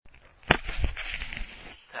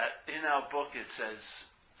in our book it says,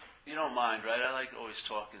 you don't mind, right? I like always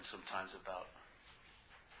talking sometimes about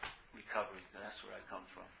recovery. That's where I come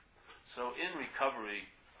from. So in recovery,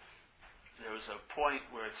 there was a point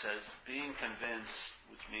where it says, being convinced,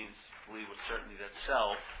 which means believe with certainty that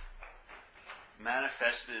self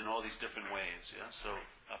manifested in all these different ways, yeah? So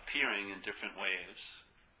appearing in different ways,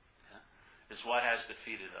 yeah, is what has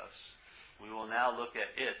defeated us. We will now look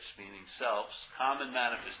at its, meaning self's, common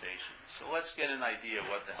manifestations. So let's get an idea of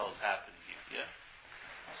what the hell's happening here, yeah?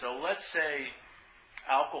 So let's say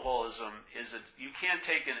alcoholism you can't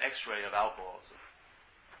take an x-ray of alcoholism.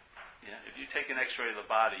 Yeah? If you take an x-ray of the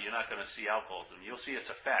body, you're not going to see alcoholism. You'll see its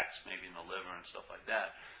effects, maybe in the liver and stuff like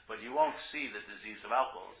that, but you won't see the disease of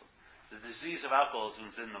alcoholism. The disease of alcoholism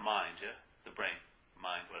is in the mind, yeah? The brain,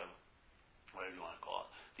 mind, whatever you want to call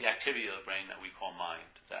it. The activity of the brain that we call mind,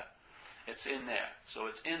 that. It's in there. So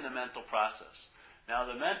it's in the mental process. Now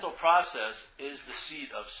the mental process is the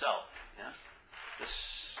seed of self. Yeah?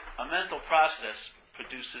 A mental process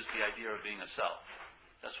produces the idea of being a self.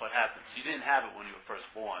 That's what happens. You didn't have it when you were first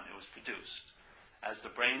born. It was produced. As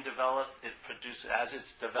the brain developed, as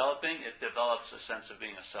it's developing, it develops a sense of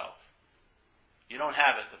being a self. You don't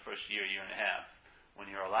have it the first year and a half when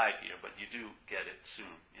you're alive here, but you do get it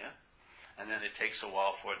soon. Yeah? And then it takes a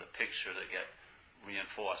while for the picture to get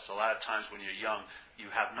reinforced. A lot of times when you're young,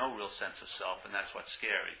 you have no real sense of self, and that's what's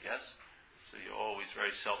scary, yes? So you're always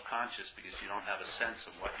very self-conscious because you don't have a sense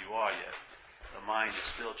of what you are yet. The mind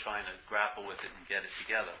is still trying to grapple with it and get it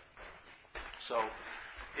together. So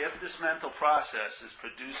if this mental process is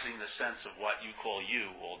producing the sense of what you call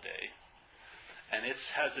you all day, and it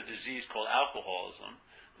has a disease called alcoholism,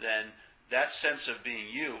 then that sense of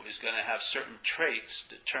being you is going to have certain traits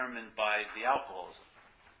determined by the alcoholism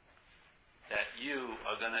that you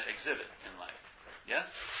are going to exhibit in life. Yes?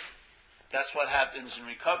 That's what happens in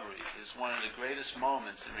recovery. Is one of the greatest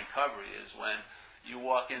moments in recovery is when you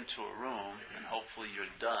walk into a room, and hopefully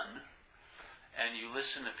you're done, and you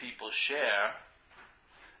listen to people share,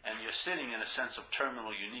 and you're sitting in a sense of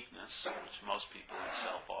terminal uniqueness, which most people in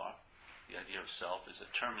self are. The idea of self is a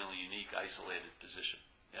terminally unique, isolated position.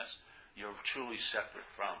 Yes? You're truly separate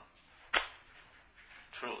from.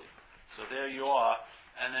 Truly. So there you are,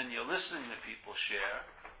 and then you're listening to people share,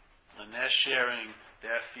 and they're sharing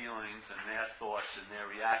their feelings and their thoughts and their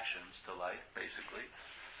reactions to life, basically.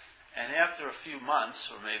 And after a few months,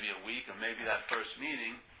 or maybe a week, or maybe that first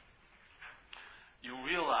meeting, you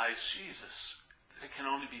realize, Jesus, there can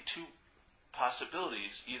only be two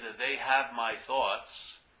possibilities. Either they have my thoughts,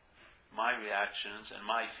 my reactions, and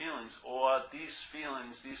my feelings, or these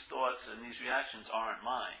feelings, these thoughts, and these reactions aren't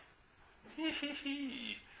mine.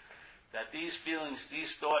 That these feelings,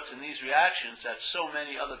 these thoughts, and these reactions that so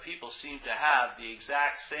many other people seem to have the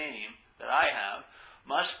exact same that I have,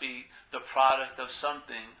 must be the product of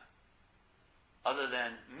something other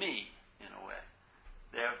than me, in a way.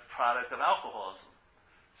 They're a product of alcoholism.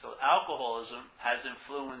 So alcoholism has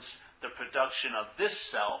influenced the production of this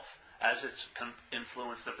self as it's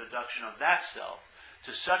influenced the production of that self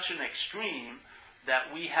to such an extreme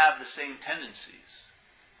that we have the same tendencies.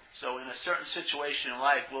 So in a certain situation in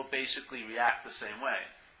life, we'll basically react the same way.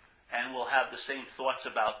 And we'll have the same thoughts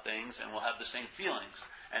about things, and we'll have the same feelings.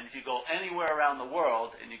 And if you go anywhere around the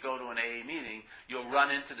world, and you go to an AA meeting, you'll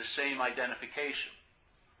run into the same identification.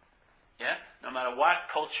 Yeah? No matter what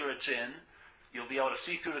culture it's in, you'll be able to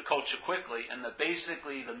see through the culture quickly, and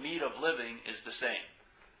basically the meat of living is the same.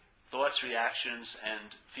 Thoughts, reactions,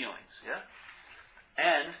 and feelings. Yeah?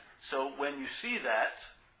 And so when you see that,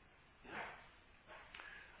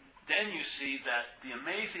 then you see that the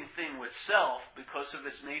amazing thing with self, because of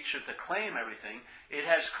its nature to claim everything, it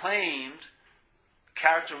has claimed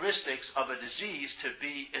characteristics of a disease to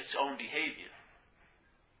be its own behavior.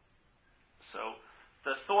 So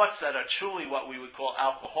the thoughts that are truly what we would call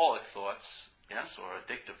alcoholic thoughts, yes, or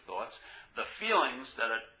addictive thoughts, the feelings that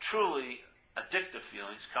are truly addictive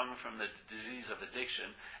feelings coming from the disease of addiction,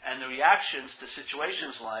 and the reactions to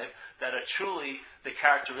situations in life that are truly the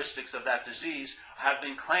characteristics of that disease have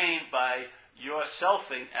been claimed by your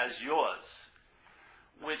selfing as yours,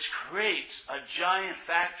 which creates a giant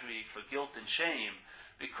factory for guilt and shame,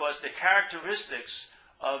 because the characteristics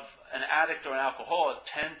of an addict or an alcoholic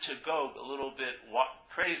tend to go a little bit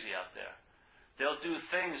crazy out there. They'll do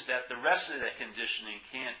things that the rest of their conditioning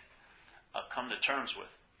can't come to terms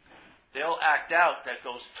with. They'll act out that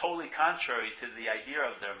goes totally contrary to the idea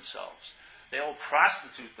of themselves. They'll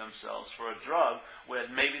prostitute themselves for a drug where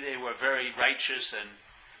maybe they were very righteous and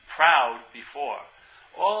proud before.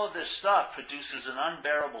 All of this stuff produces an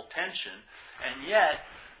unbearable tension, and yet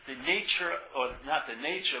the nature, or not the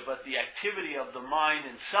nature, but the activity of the mind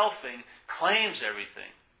and selfing claims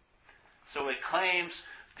everything. So it claims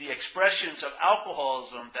the expressions of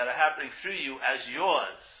alcoholism that are happening through you as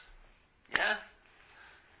yours. Yeah?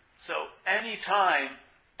 So anytime,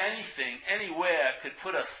 anything, anywhere could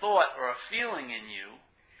put a thought or a feeling in you,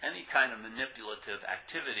 any kind of manipulative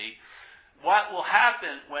activity, what will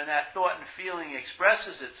happen when that thought and feeling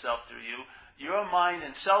expresses itself through you, your mind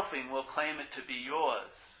and selfing will claim it to be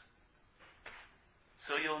yours.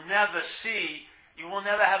 So you'll never see,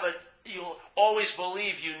 you'll always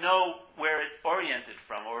believe you know where it oriented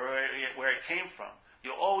from or where it came from.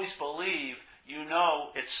 You'll always believe you know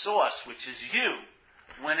its source, which is you,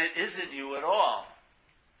 when it isn't you at all.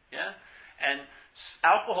 Yeah? And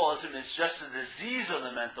alcoholism is just a disease of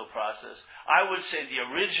the mental process. I would say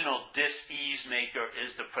the original dis-ease maker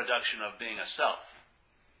is the production of being a self.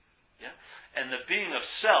 Yeah? And the being of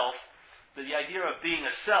self, the idea of being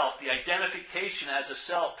a self, the identification as a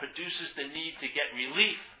self produces the need to get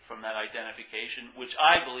relief from that identification, which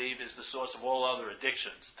I believe is the source of all other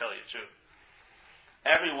addictions, to tell you the truth.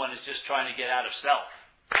 Everyone is just trying to get out of self.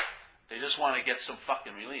 They just want to get some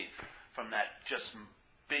fucking relief from that just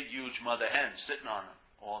big, huge mother hen sitting on them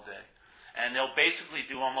all day. And they'll basically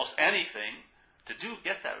do almost anything to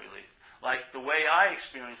get that relief. Like the way I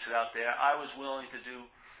experienced it out there, I was willing to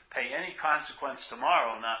pay any consequence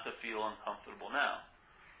tomorrow not to feel uncomfortable now.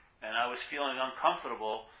 And I was feeling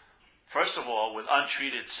uncomfortable, first of all, with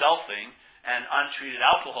untreated selfing and untreated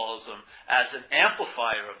alcoholism as an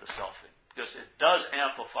amplifier of the selfing. Because it does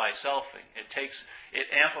amplify selfing. It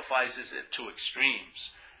amplifies it to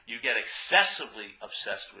extremes. You get excessively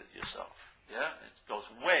obsessed with yourself. Yeah? It goes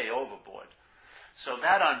way overboard. So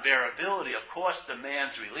that unbearability, of course,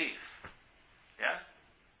 demands relief. Yeah?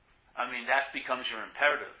 I mean, that becomes your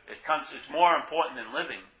imperative. It's more important than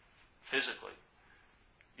living physically.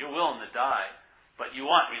 You're willing to die, but you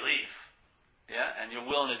want relief. Yeah? And you're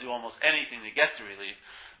willing to do almost anything to get to relief.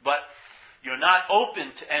 But you're not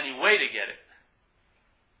open to any way to get it.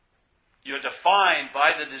 You're defined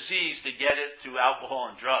by the disease to get it through alcohol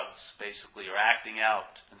and drugs, basically, or acting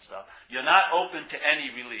out and stuff. You're not open to any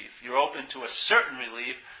relief. You're open to a certain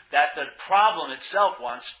relief that the problem itself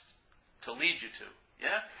wants to lead you to.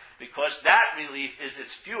 Yeah? Because that relief is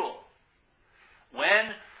its fuel.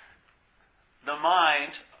 When the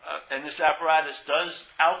mind, and this apparatus does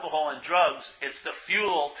alcohol and drugs, it's the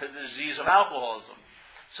fuel to the disease of alcoholism.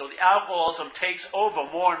 So the alcoholism takes over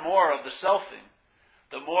more and more of the selfing.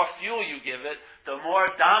 The more fuel you give it, the more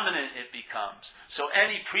dominant it becomes. So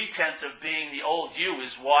any pretense of being the old you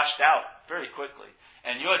is washed out very quickly.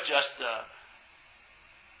 And you're just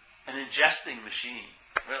an ingesting machine,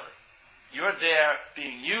 really. You're there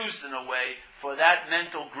being used in a way for that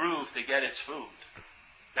mental groove to get its food.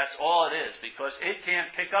 That's all it is, because it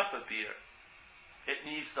can't pick up a beer. It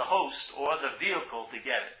needs the host or the vehicle to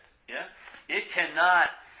get it. Yeah?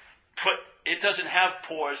 It doesn't have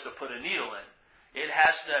pores to put a needle in. It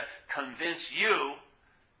has to convince you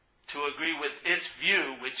to agree with its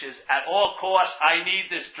view, which is, at all costs, I need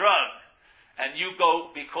this drug. And you go,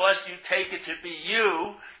 because you take it to be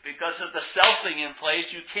you, because of the selfing in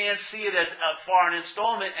place, you can't see it as a foreign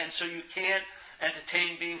installment, and so you can't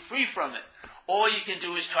entertain being free from it. All you can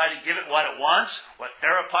do is try to give it what it wants, or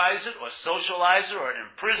therapize it, or socialize it, or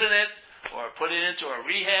imprison it, or put it into a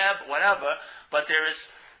rehab, whatever, but there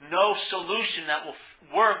is no solution that will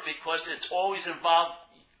work because it's always involved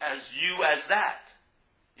as you as that.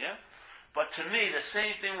 Yeah? But to me, the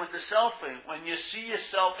same thing with the selfing. When you see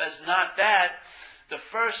yourself as not that, the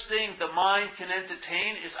first thing the mind can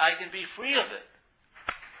entertain is I can be free of it.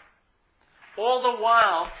 All the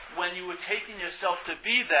while, when you were taking yourself to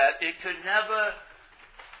be that, it could never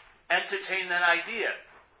entertain that idea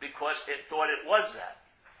because it thought it was that.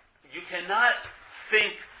 You cannot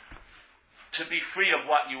think to be free of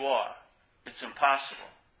what you are. It's impossible.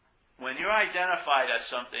 When you're identified as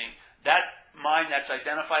something, that mind that's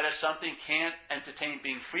identified as something can't entertain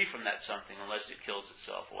being free from that something unless it kills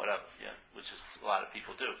itself or whatever, yeah, which is a lot of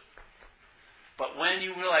people do. But when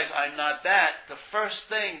you realize I'm not that, the first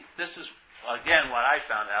thing, this is, again, what I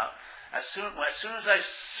found out, as soon as I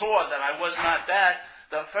saw that I was not that,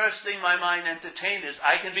 the first thing my mind entertained is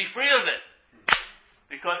I can be free of it.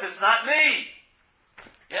 Because it's not me.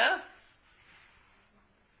 Yeah?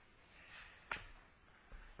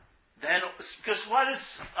 Then, because what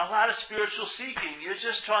is a lot of spiritual seeking? You're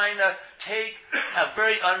just trying to take a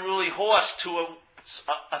very unruly horse to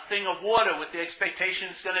a thing of water with the expectation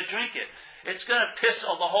it's going to drink it. It's going to piss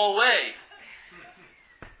all the whole way.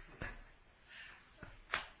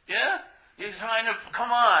 Yeah? You're trying to,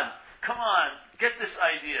 come on, get this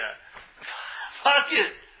idea. Fuck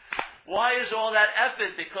it. Why is all that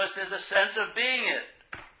effort? Because there's a sense of being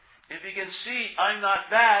it. If you can see, I'm not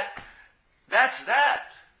that, That's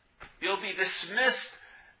that. You'll be dismissed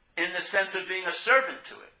in the sense of being a servant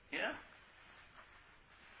to it. Yeah?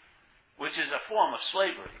 Which is a form of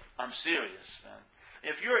slavery. I'm serious, man.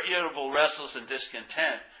 If you're irritable, restless, and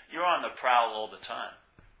discontent, you're on the prowl all the time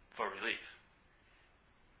for relief.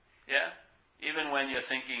 Yeah? Even when you're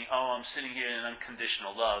thinking, oh, I'm sitting here in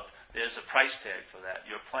unconditional love, there's a price tag for that.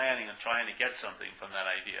 You're planning and trying to get something from that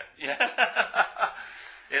idea. Yeah?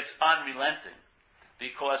 It's unrelenting.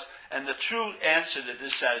 Because, and the true answer to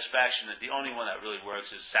dissatisfaction, that the only one that really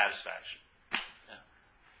works is satisfaction. Yeah?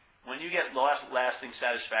 When you get lasting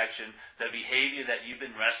satisfaction, the behavior that you've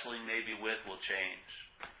been wrestling maybe with will change.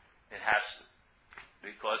 It has to.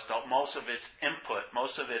 Because most of its input,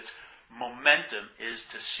 most of its momentum is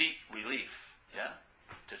to seek relief. Yeah?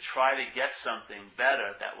 To try to get something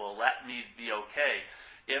better that will let me be okay.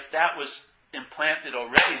 If that was implanted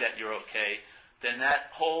already that you're okay, then that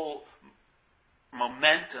whole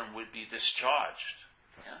momentum would be discharged.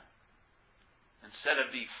 Yeah? Instead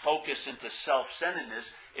of be focused into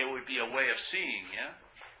self-centeredness, it would be a way of seeing. Yeah?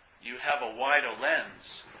 You have a wider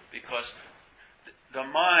lens because the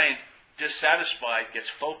mind, dissatisfied, gets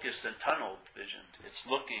focused and tunnel visioned. It's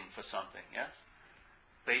looking for something. Yes,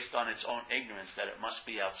 based on its own ignorance that it must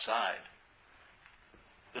be outside.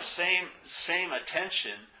 The same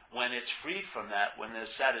attention, when it's free from that, when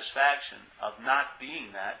there's satisfaction of not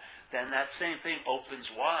being that, then that same thing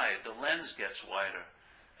opens wide. The lens gets wider.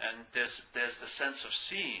 And there's the sense of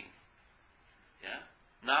seeing. Yeah?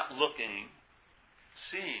 Not looking,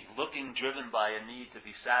 seeing. Looking driven by a need to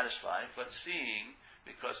be satisfied, but seeing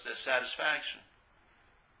because there's satisfaction.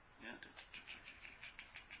 Yeah?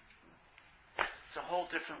 It's a whole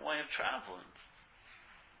different way of traveling.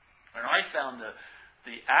 And I found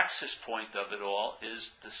the axis point of it all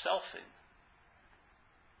is the selfing.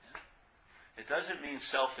 It doesn't mean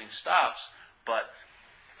selfing stops, but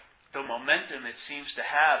the momentum it seems to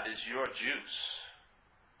have is your juice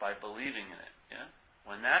by believing in it. Yeah?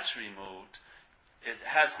 When that's removed, it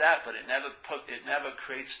has that, but it never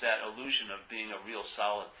creates that illusion of being a real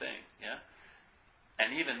solid thing. Yeah?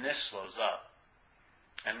 And even this slows up.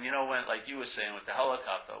 And you know, when, like you were saying with the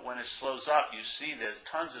helicopter, when it slows up, you see there's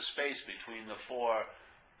tons of space between the four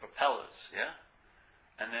propellers. Yeah?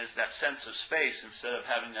 And there's that sense of space, instead of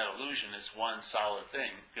having that illusion, it's one solid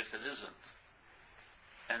thing, because it isn't.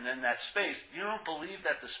 And then that space, you don't believe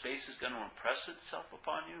that the space is going to impress itself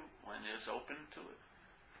upon you when it's open to it.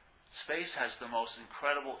 Space has the most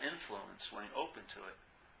incredible influence when you're open to it.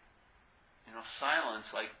 You know,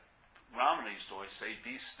 silence, like Ramana used to always say,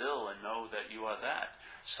 be still and know that you are that.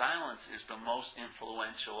 Silence is the most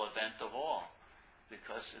influential event of all,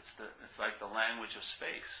 because it's like the language of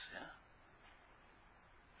space. Yeah.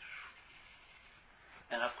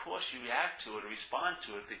 And of course you react to it, respond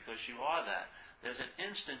to it, because you are that. There's an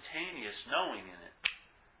instantaneous knowing in it.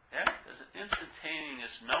 Yeah? There's an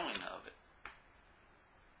instantaneous knowing of it.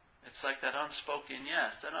 It's like that unspoken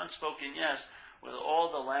yes. That unspoken yes, with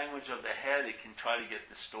all the language of the head, it can try to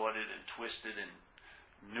get distorted and twisted and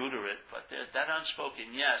neuter it, but there's that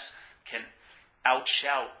unspoken yes can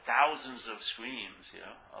outshout thousands of screams, you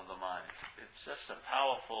know, of the mind. It's just a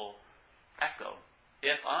powerful echo,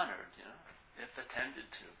 if honored, you know, if attended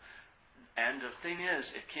to. And the thing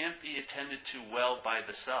is, it can't be attended to well by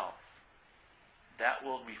the self. That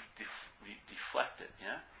will deflect it,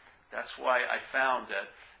 yeah? That's why I found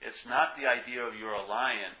that it's not the idea of you're a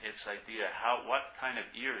lion, it's the idea what kind of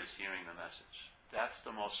ear is hearing the message. That's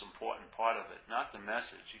the most important part of it, not the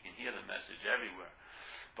message. You can hear the message everywhere.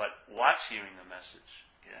 But what's hearing the message,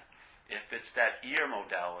 yeah? If it's that ear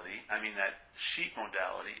modality, that sheep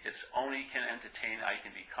modality, it's only can entertain, I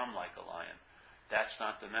can become like a lion. That's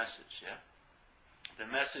not the message, yeah?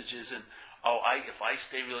 The message isn't, if I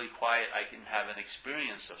stay really quiet, I can have an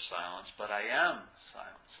experience of silence, but I am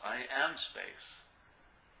silence. I am space.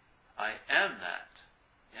 I am that,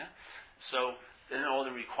 yeah? So then all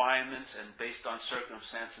the requirements and based on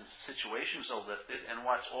circumstances, situations are lifted, and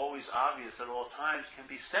what's always obvious at all times can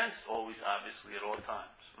be sensed always obviously at all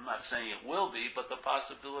times. I'm not saying it will be, but the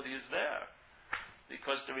possibility is there.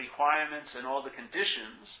 Because the requirements and all the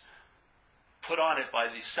conditions put on it by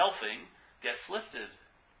the selfing gets lifted.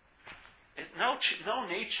 No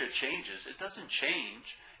nature changes. It doesn't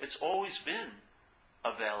change. It's always been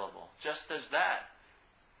available, just as that.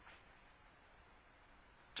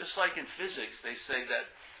 Just like in physics, they say that,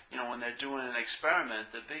 when they're doing an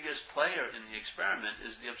experiment, the biggest player in the experiment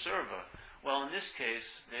is the observer. Well, in this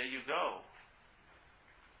case, there you go.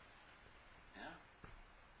 Yeah?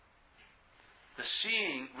 The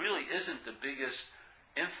seeing really isn't the biggest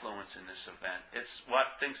influence in this event. It's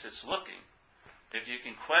what thinks it's looking. If you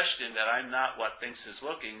can question that I'm not what thinks is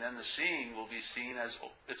looking, then the seeing will be seen as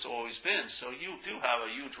it's always been. So you do have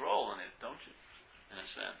a huge role in it, don't you? In a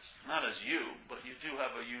sense. Not as you, but you do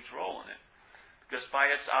have a huge role in it. Because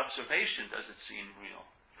by its observation does it seem real.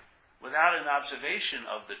 Without an observation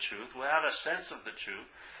of the truth, without a sense of the truth,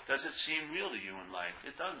 does it seem real to you in life?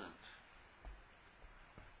 It doesn't.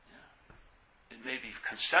 Yeah. It may be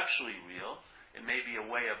conceptually real. It may be a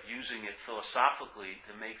way of using it philosophically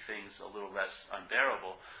to make things a little less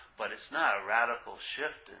unbearable, but it's not a radical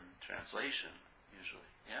shift in translation, usually.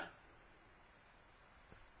 Yeah?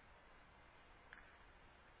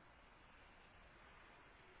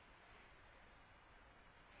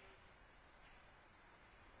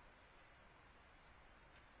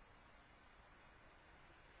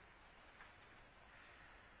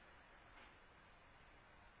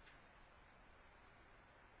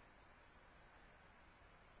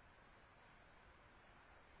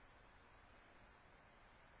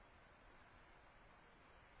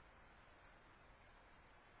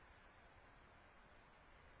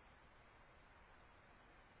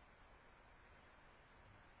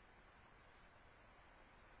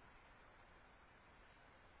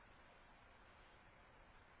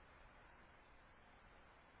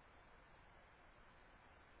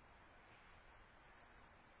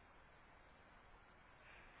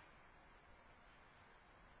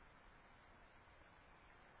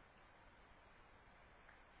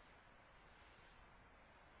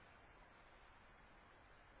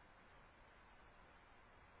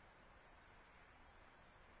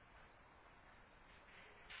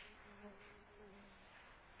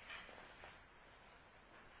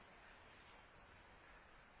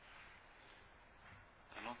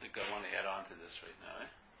 I don't think I want to add on to this right now, eh?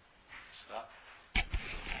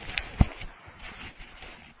 Stop.